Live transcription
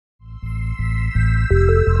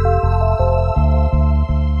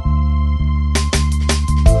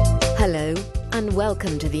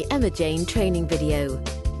Welcome to the Emma Jane training video.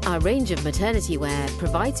 Our range of maternity wear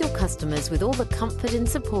provides your customers with all the comfort and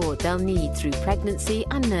support they'll need through pregnancy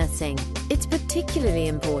and nursing. It's particularly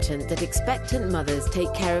important that expectant mothers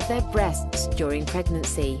take care of their breasts during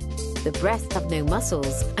pregnancy. The breasts have no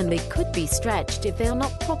muscles and they could be stretched if they are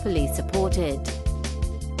not properly supported.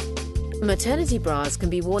 Maternity bras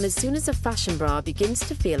can be worn as soon as a fashion bra begins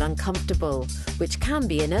to feel uncomfortable, which can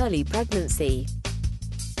be in early pregnancy.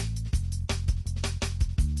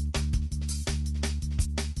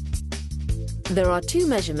 There are two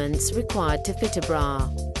measurements required to fit a bra: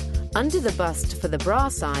 under the bust for the bra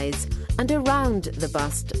size and around the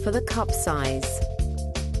bust for the cup size.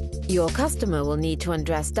 Your customer will need to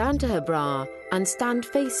undress down to her bra and stand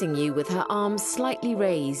facing you with her arms slightly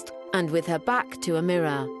raised and with her back to a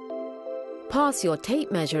mirror. Pass your tape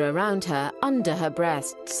measure around her under her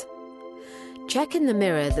breasts. Check in the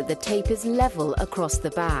mirror that the tape is level across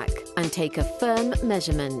the back and take a firm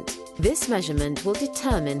measurement. This measurement will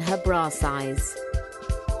determine her bra size.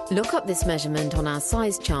 Look up this measurement on our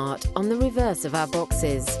size chart on the reverse of our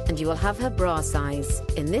boxes and you will have her bra size,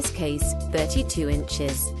 in this case 32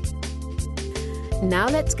 inches. Now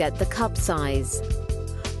let's get the cup size.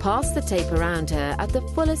 Pass the tape around her at the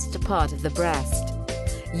fullest part of the breast,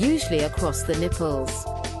 usually across the nipples.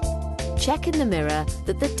 Check in the mirror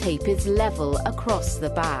that the tape is level across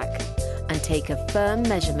the back and take a firm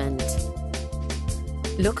measurement.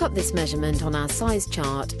 Look up this measurement on our size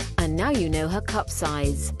chart and now you know her cup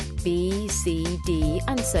size, B, C, D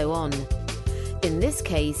and so on. In this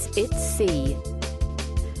case it's C.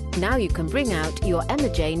 Now you can bring out your Emma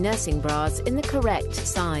Jane nursing bras in the correct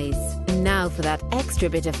size. Now for that extra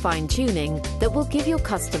bit of fine-tuning that will give your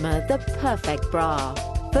customer the perfect bra.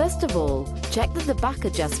 First of all, check that the back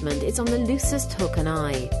adjustment is on the loosest hook and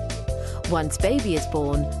eye. Once baby is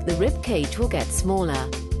born, the rib cage will get smaller,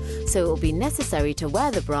 so it will be necessary to wear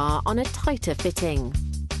the bra on a tighter fitting.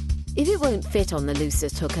 If it won't fit on the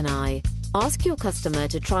loosest hook and eye, ask your customer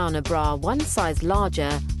to try on a bra one size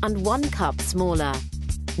larger and one cup smaller.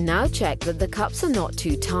 Now check that the cups are not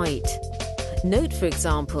too tight. Note, for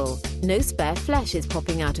example, no spare flesh is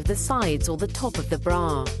popping out of the sides or the top of the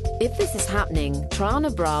bra. If this is happening, try on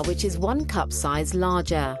a bra which is one cup size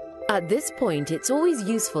larger. At this point, it's always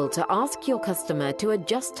useful to ask your customer to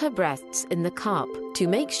adjust her breasts in the cup to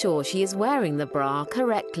make sure she is wearing the bra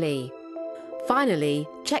correctly. Finally,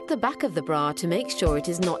 check the back of the bra to make sure it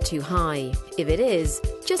is not too high. If it is,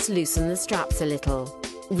 just loosen the straps a little.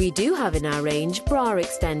 We do have in our range bra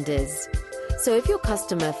extenders. So if your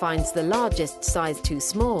customer finds the largest size too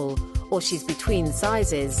small, or she's between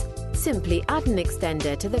sizes, simply add an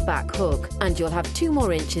extender to the back hook and you'll have 2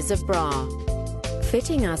 more inches of bra.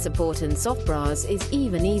 Fitting our support and soft bras is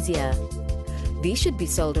even easier. These should be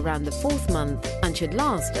sold around the 4th month and should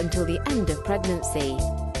last until the end of pregnancy.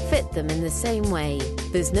 Fit them in the same way.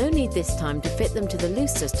 There's no need this time to fit them to the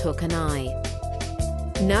loosest hook and eye.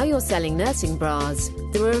 Now you're selling nursing bras,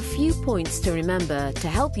 there are a few points to remember to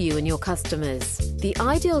help you and your customers. The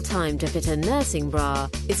ideal time to fit a nursing bra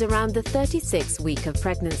is around the 36th week of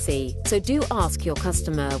pregnancy, so do ask your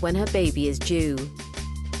customer when her baby is due.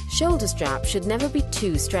 Shoulder straps should never be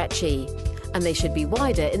too stretchy, and they should be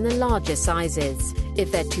wider in the larger sizes.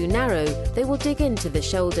 If they're too narrow, they will dig into the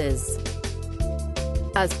shoulders.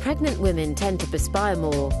 As pregnant women tend to perspire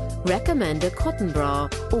more, recommend a cotton bra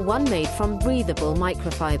or one made from breathable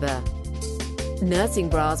microfiber. Nursing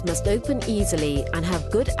bras must open easily and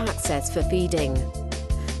have good access for feeding.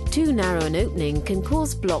 Too narrow an opening can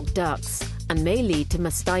cause blocked ducts and may lead to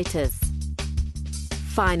mastitis.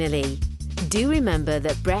 Finally, do remember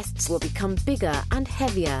that breasts will become bigger and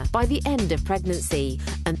heavier by the end of pregnancy,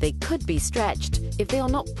 and they could be stretched if they are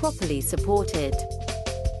not properly supported.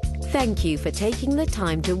 Thank you for taking the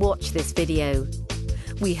time to watch this video.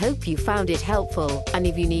 We hope you found it helpful, and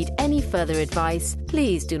if you need any further advice,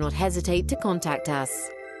 please do not hesitate to contact us.